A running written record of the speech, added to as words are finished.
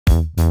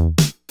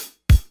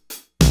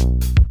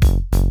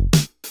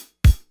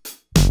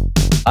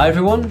Hi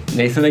everyone,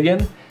 Nathan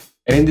again,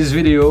 and in this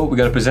video we're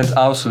going to present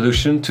our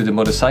solution to the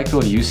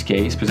motorcycle use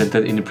case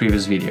presented in the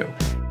previous video.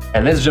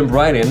 And let's jump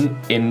right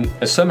in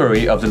a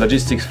summary of the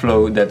logistics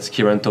flow that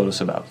Kieran told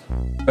us about.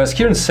 As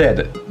Kieran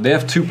said, they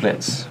have two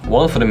plants,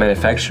 one for the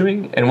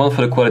manufacturing and one for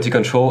the quality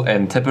control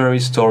and temporary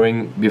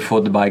storing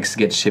before the bikes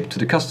get shipped to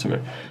the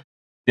customer.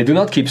 They do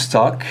not keep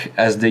stock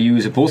as they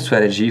use a pull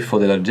strategy for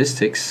the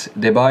logistics.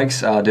 Their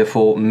bikes are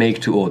therefore make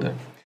to order.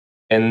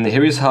 And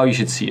here is how you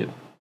should see it.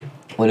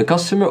 When a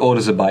customer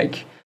orders a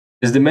bike,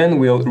 this demand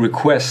will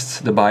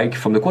request the bike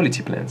from the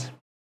quality plant.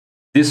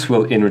 This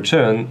will in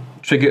return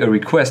trigger a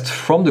request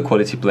from the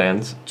quality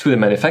plant to the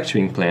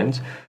manufacturing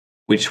plant,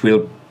 which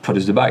will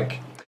produce the bike.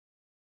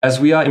 As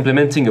we are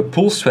implementing a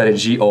pull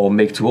strategy or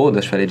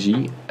make-to-order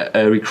strategy,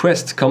 a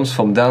request comes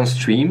from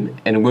downstream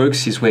and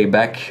works its way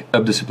back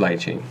up the supply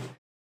chain.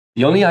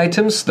 The only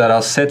items that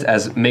are set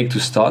as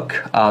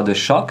make-to-stock are the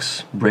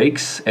shocks,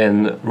 brakes,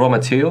 and raw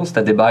materials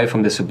that they buy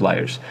from the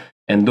suppliers,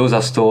 and those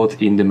are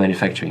stored in the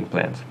manufacturing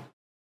plant.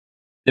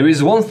 There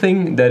is one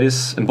thing that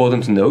is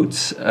important to note.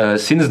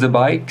 Since the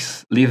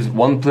bikes leave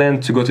one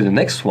plant to go to the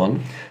next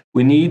one,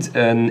 we need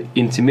an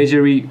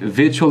intermediary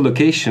virtual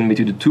location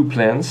between the two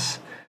plants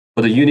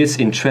for the units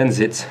in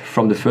transit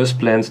from the first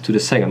plant to the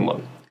second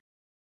one.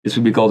 This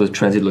will be called a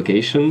transit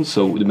location,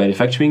 so the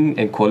manufacturing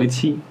and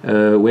quality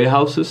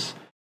warehouses,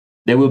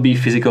 there will be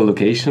physical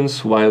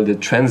locations, while the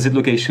transit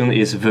location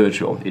is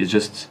virtual. It's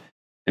just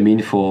a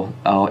mean for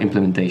our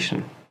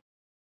implementation.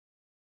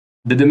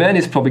 The demand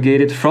is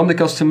propagated from the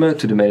customer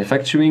to the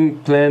manufacturing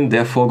plant,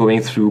 therefore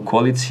going through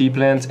quality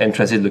plant and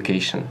transit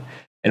location.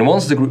 And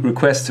once the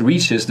request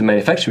reaches the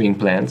manufacturing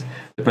plant,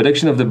 the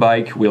production of the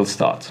bike will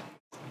start.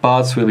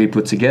 Parts will be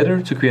put together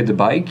to create the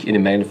bike in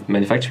the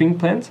manufacturing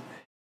plant,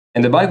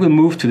 and the bike will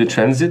move to the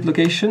transit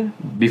location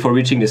before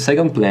reaching the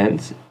second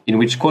plant, in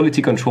which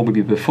quality control will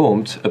be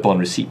performed upon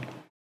receipt.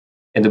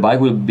 And the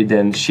bike will be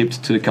then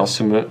shipped to the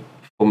customer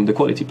from the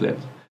quality plant.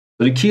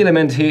 So the key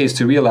element here is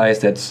to realize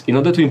that in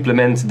order to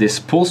implement this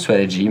pull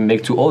strategy,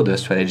 make-to-order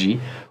strategy,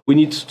 we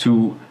need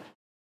to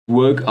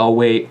work our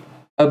way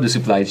up the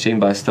supply chain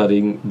by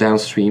studying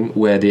downstream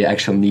where the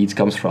actual need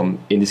comes from,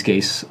 in this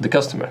case, the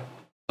customer.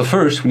 So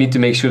first, we need to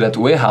make sure that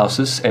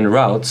warehouses and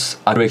routes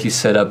are correctly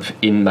set up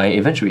in my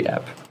inventory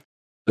app.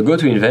 So go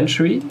to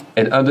inventory,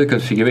 and under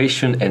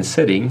configuration and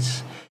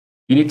settings,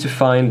 you need to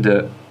find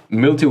the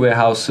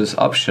multi-warehouses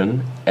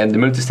option and the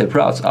multi-step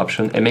routes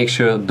option and make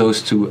sure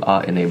those two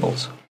are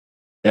enabled.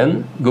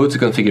 Then go to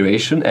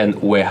configuration and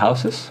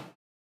warehouses,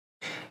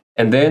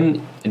 and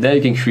then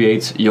you can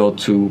create your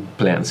two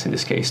plants, in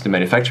this case, the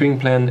manufacturing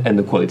plant and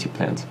the quality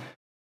plant.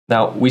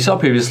 Now, we saw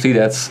previously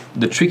that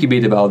the tricky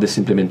bit about this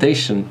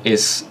implementation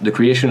is the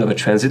creation of a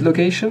transit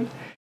location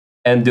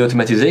and the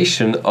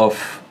automatization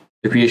of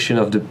the creation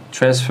of the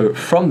transfer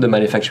from the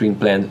manufacturing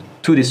plant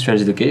to this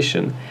transit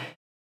location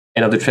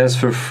and of the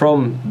transfer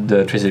from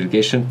the transit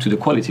location to the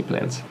quality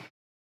plant.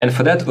 And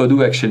for that,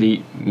 Odoo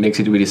actually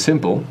makes it really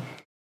simple.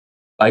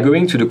 By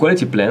going to the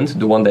quality plant,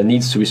 the one that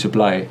needs to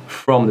resupply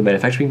from the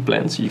manufacturing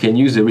plant, you can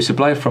use the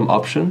resupply from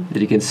option that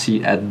you can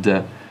see at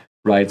the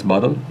right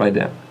bottom, right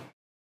there.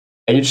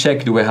 And you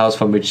check the warehouse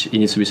from which it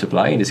needs to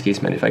resupply, in this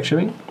case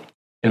manufacturing.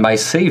 And by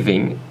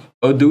saving,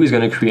 Odoo is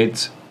going to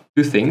create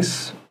two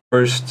things.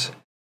 First,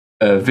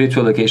 a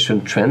virtual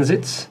location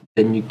transit,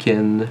 then you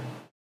can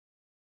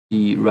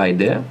see right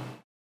there,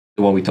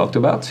 the one we talked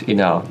about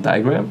in our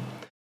diagram.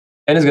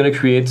 And it's going to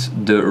create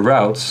the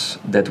routes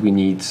that we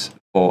need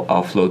for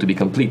our flow to be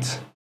complete.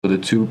 So the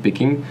two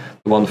picking,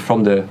 the one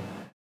from the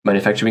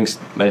manufacturing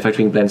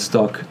plant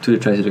stock to the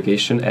transit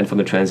location and from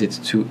the transit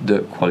to the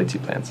quality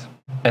plant.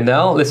 And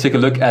now let's take a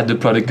look at the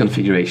product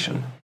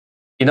configuration.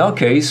 In our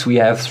case, we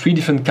have three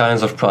different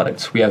kinds of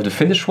products. We have the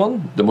finished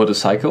one, the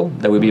motorcycle,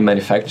 that will be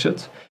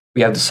manufactured.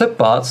 We have the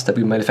subparts that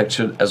we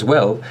manufacture as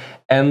well,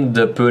 and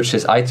the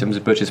purchase items,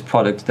 the purchase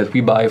product that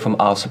we buy from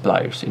our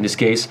suppliers. In this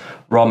case,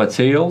 raw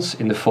materials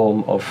in the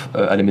form of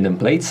aluminum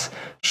plates,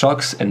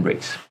 shocks, and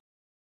brakes.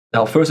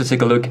 Now first, let's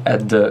take a look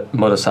at the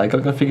motorcycle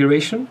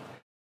configuration.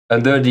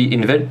 Under the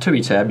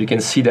inventory tab, you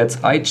can see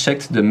that I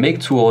checked the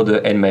make-to-order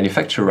and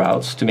manufacture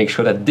routes to make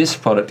sure that this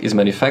product is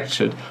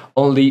manufactured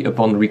only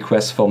upon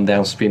request from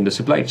downstream the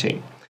supply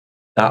chain.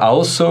 Now I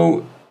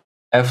also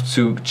have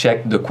to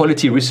check the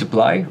quality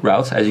resupply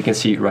route, as you can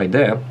see right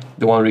there,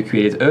 the one we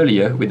created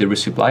earlier with the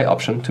resupply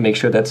option, to make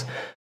sure that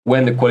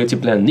when the quality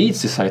plant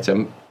needs this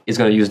item, it's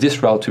going to use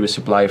this route to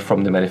resupply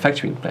from the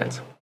manufacturing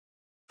plant.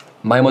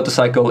 My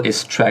motorcycle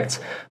is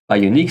tracked by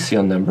unique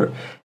serial number,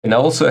 and I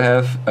also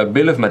have a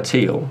bill of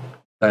material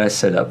that I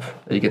set up,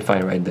 that you can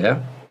find right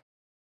there,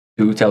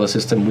 to tell the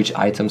system which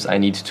items I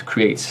need to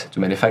create to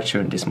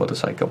manufacture this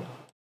motorcycle.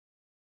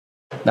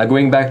 Now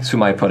going back to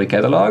my product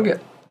catalog,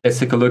 let's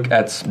take a look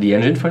at the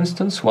engine, for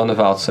instance, one of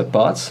our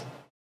subparts.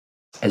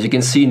 As you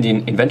can see in the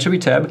inventory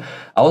tab,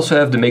 I also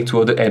have the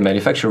make-to-order and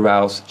manufacture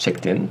routes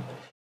checked in,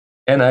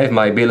 and I have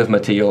my bill of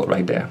material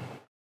right there.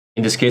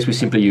 In this case, we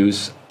simply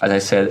use, as I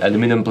said,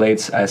 aluminum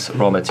plates as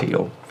raw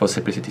material for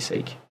simplicity's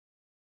sake.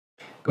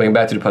 Going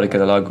back to the product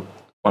catalog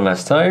one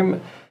last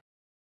time,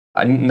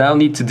 I now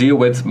need to deal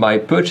with my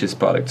purchase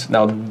product.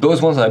 Now,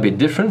 those ones are a bit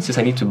different since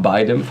I need to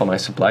buy them from my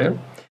supplier.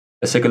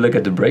 Let's take a look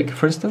at the brake,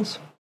 for instance.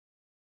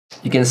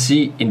 You can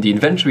see in the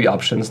inventory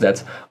options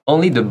that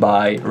only the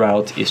buy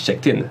route is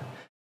checked in.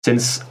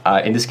 Since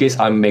in this case,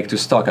 I'm make to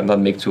stock, I'm not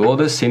make to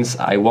order, since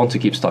I want to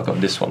keep stock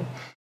of this one.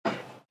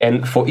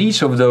 And for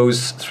each of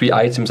those 3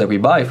 items that we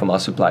buy from our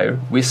supplier,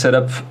 we set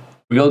up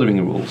reordering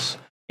rules.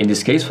 In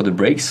this case, for the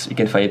brakes, you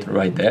can find it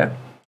right there.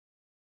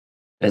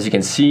 As you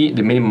can see,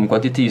 the minimum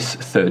quantity is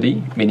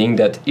 30, meaning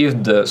that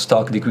if the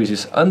stock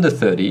decreases under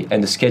 30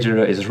 and the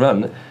scheduler is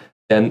run,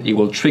 then it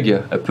will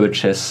trigger a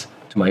purchase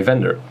to my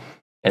vendor.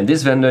 And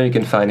this vendor, you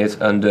can find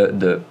it under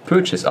the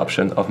purchase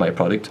option of my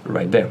product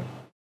right there.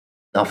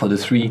 Now for the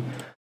 3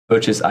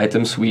 purchase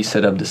items, we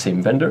set up the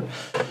same vendor.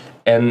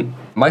 And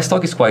my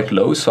stock is quite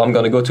low, so I'm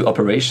going to go to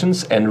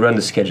operations and run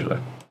the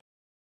scheduler.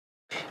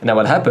 And now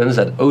what happens is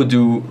that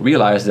Odoo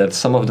realized that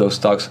some of those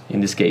stocks, in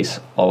this case,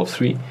 all of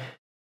 3,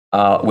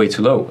 are way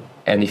too low.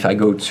 And if I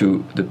go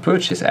to the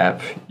purchase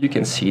app, you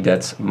can see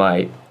that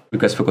my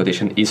request for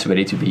quotation is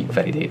ready to be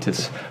validated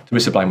to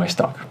resupply my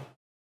stock.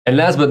 And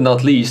last but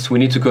not least, we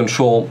need to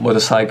control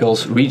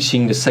motorcycles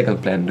reaching the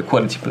second plan, the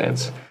quality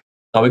plans.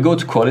 Now we go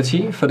to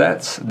quality for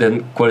that,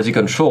 then quality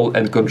control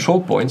and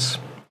control points.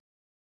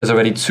 There's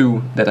already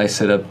 2 that I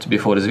set up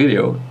before this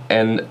video.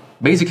 And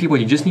basically what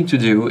you just need to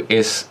do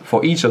is,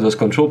 for each of those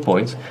control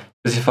points,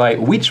 specify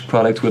which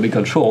product will be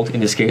controlled,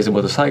 in this case the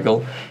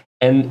motorcycle,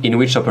 and in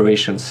which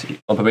operation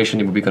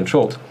it will be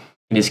controlled.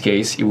 In this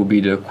case, it will be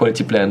the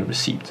quality plan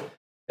received.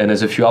 And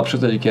there's a few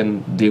options that you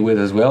can deal with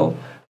as well.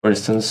 For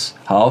instance,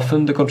 how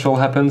often the control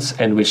happens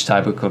and which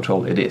type of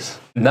control it is.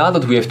 Now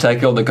that we have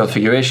tackled the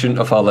configuration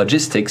of our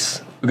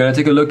logistics, we're going to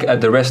take a look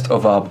at the rest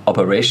of our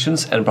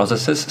operations and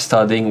processes,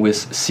 starting with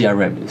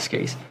CRM in this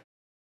case.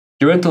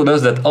 Kieran told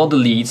us that all the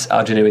leads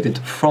are generated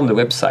from the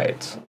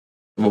website.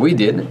 What we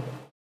did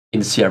in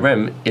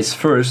CRM is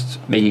first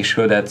making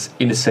sure that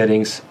in the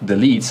settings the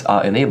leads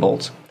are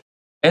enabled.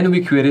 And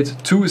we created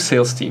 2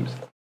 sales teams.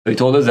 So he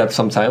told us that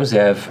sometimes they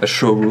have a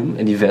showroom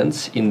and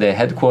events in their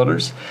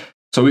headquarters.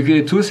 So we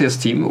created 2 sales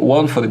teams,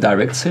 one for the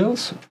direct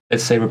sales,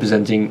 let's say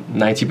representing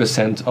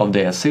 90% of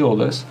their sale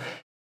orders.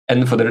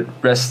 And for the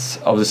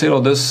rest of the sale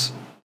orders,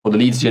 for the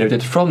leads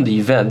generated from the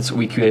event,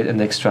 we created an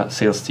extra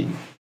sales team.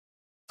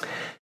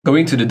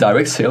 Going to the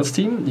direct sales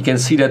team, you can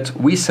see that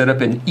we set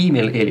up an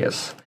email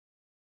alias.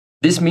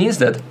 This means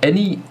that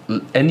any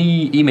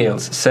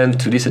emails sent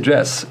to this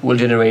address will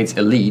generate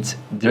a lead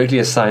directly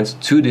assigned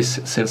to this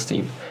sales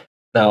team.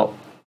 Now,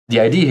 the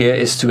idea here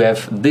is to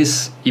have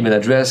this email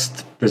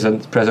address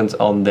present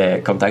on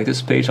the contact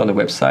us page on the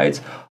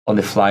website, on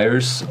the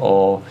flyers,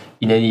 or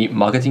in any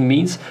marketing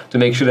means to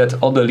make sure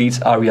that all the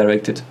leads are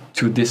redirected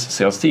to this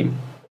sales team.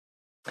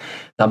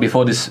 Now,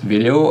 before this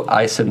video,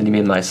 I sent an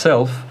email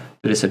myself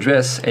to this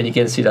address, and you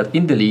can see that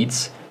in the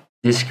leads,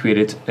 this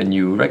created a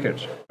new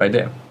record right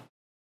there.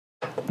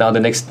 Now, the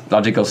next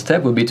logical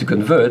step will be to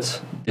convert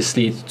this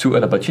lead to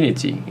an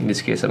opportunity. In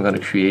this case, I'm going to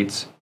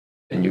create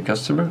a new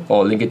customer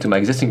or link it to my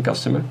existing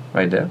customer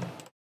right there.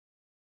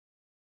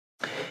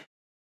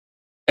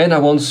 And I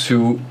want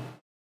to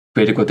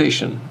create a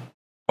quotation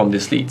from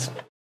this lead. So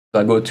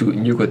I go to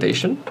new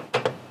quotation.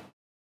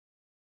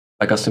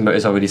 My customer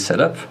is already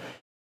set up,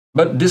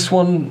 but this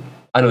one,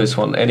 I know this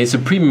one, and it's a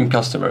premium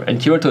customer. And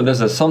Kira told us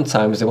that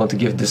sometimes they want to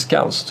give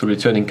discounts to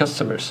returning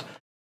customers.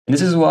 And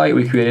this is why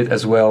we created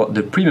as well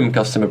the premium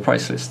customer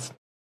price list.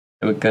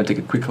 And we're going to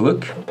take a quick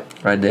look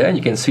right there. And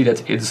you can see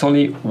that it's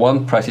only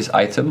one price list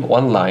item,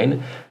 one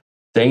line,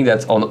 saying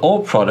that on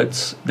all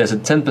products, there's a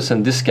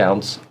 10%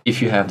 discount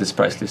if you have this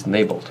price list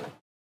enabled.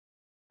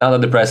 Now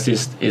that the price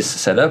list is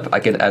set up, I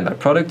can add my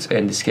product. And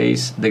in this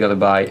case, they're going to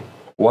buy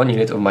 1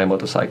 unit of my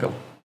motorcycle.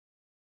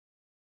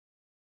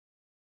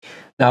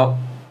 Now,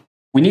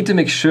 we need to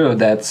make sure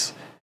that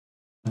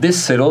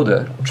this sale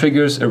order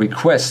triggers a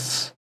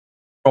request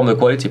from the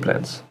quality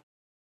plans.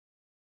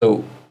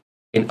 So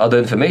in other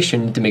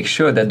information, you need to make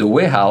sure that the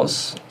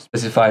warehouse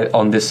specified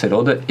on this sale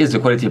order is the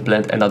quality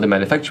plan and not the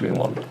manufacturing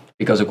one,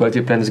 because the quality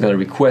plan is going to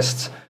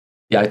request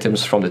the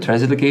items from the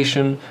transit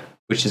location,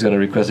 which is going to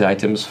request the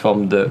items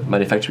from the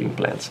manufacturing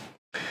plant.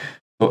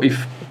 So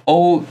if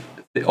all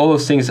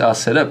those things are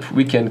set up,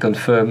 we can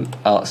confirm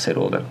our sale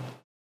order.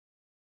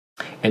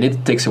 And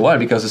it takes a while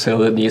because the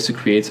sale order needs to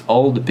create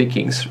all the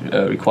pickings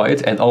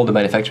required and all the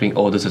manufacturing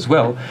orders as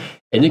well.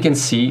 And you can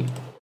see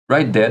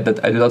right there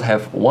that I do not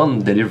have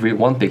 1 delivery,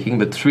 1 picking,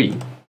 but 3.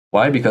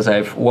 Why? Because I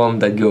have 1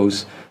 that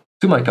goes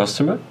to my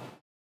customer,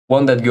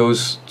 1 that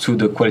goes to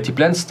the quality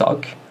plant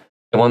stock,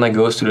 and 1 that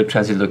goes to the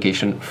transit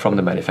location from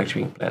the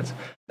manufacturing plant.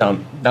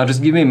 Now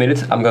just give me a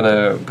minute. I'm going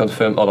to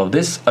confirm all of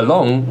this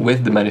along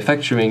with the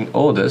manufacturing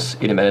orders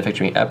in the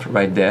manufacturing app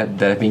right there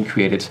that have been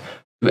created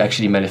to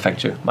actually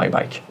manufacture my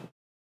bike.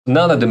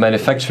 Now that the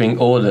manufacturing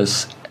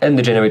orders and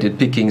the generated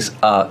pickings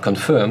are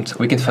confirmed,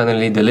 we can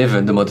finally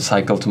deliver the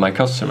motorcycle to my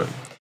customer.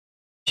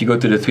 If you go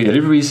to the 3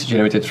 deliveries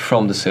generated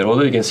from the sale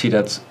order, you can see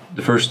that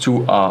the first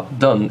 2 are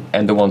done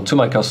and the one to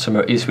my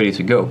customer is ready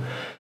to go.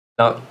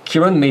 Now,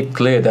 Kieran made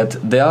clear that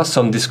there are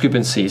some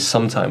discrepancies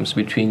sometimes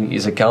between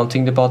his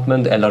accounting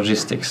department and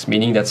logistics,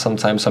 meaning that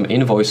sometimes some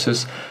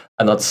invoices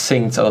are not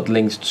synced, are not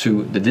linked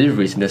to the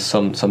deliveries, and there's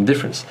some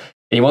difference.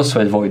 And he wants to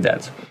avoid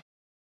that.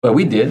 What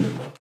we did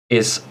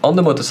is, on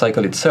the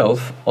motorcycle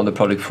itself, on the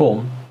product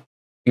form,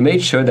 we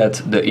made sure that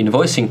the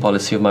invoicing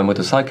policy of my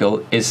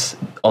motorcycle is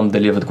on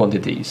delivered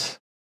quantities,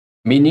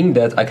 meaning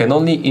that I can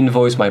only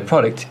invoice my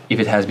product if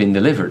it has been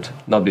delivered,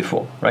 not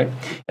before, right?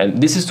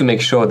 And this is to make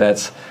sure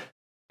that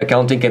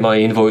accounting can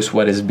only invoice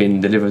what has been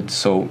delivered,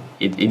 so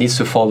it needs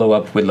to follow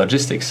up with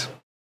logistics.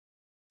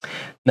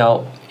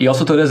 Now, he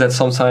also told us that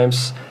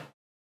sometimes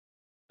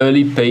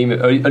early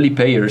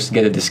payers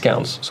get a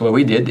discount. So what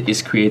we did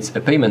is create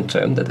a payment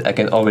term that I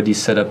can already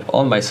set up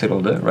on my sale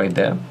order right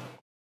there.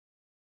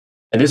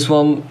 And this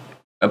one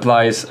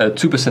applies a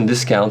 2%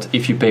 discount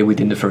if you pay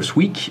within the first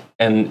week,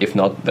 and if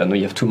not, then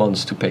you have 2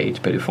 months to pay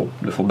the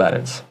full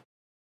balance.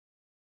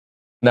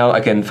 Now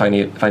I can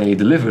finally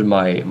deliver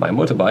my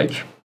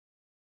motorbike.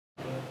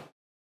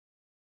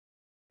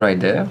 Right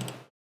there.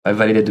 I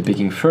validate the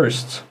picking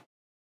first.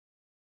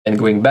 And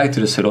going back to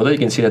the sale order, you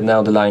can see that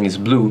now the line is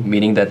blue,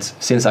 meaning that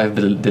since I've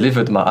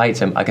delivered my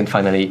item, I can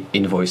finally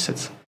invoice it.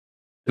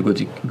 So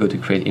go to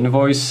create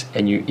invoice,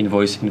 and you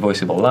invoice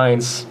invoiceable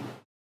lines.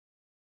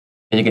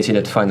 And you can see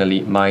that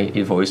finally my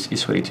invoice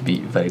is ready to be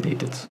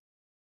validated.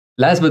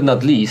 Last but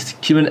not least,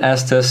 Kieran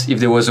asked us if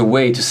there was a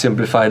way to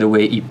simplify the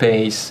way he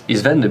pays his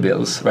vendor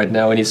bills. Right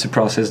now he needs to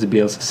process the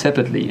bills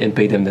separately and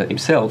pay them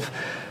himself.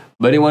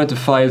 But he wanted to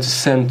file to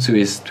send to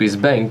his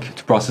bank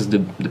to process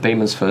the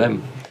payments for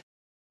them.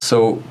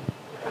 So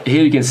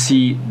here you can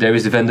see there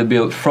is the vendor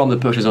bill from the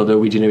purchase order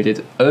we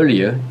generated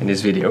earlier in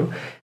this video.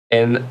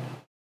 And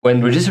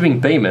when registering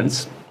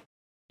payments,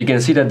 you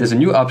can see that there's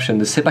a new option,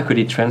 the SEPA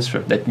credit transfer,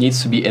 that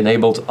needs to be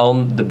enabled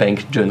on the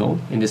bank journal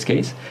in this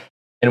case.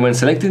 And when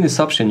selecting this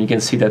option, you can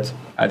see that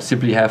I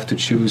simply have to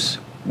choose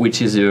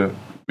which is the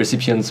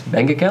recipient's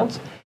bank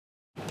account.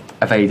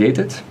 I validate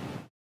it.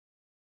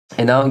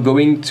 And now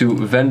going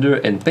to vendor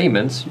and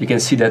payments, you can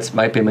see that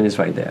my payment is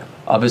right there.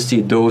 Obviously,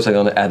 those are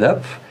going to add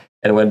up.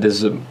 And when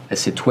there's,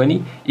 let's say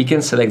 20, you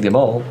can select them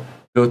all,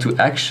 go to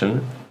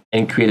action,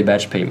 and create a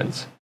batch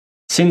payment.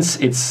 Since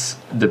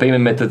the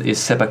payment method is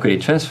SEPA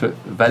credit transfer,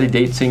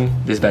 validating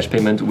this batch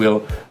payment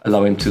will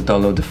allow him to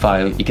download the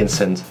file he can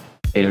send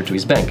later to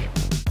his bank.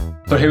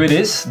 So here it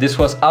is. This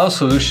was our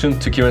solution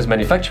to Kieran's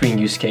manufacturing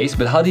use case,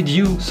 but how did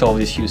you solve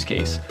this use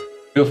case?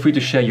 Feel free to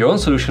share your own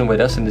solution with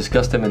us and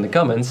discuss them in the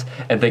comments,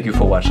 and thank you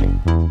for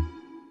watching.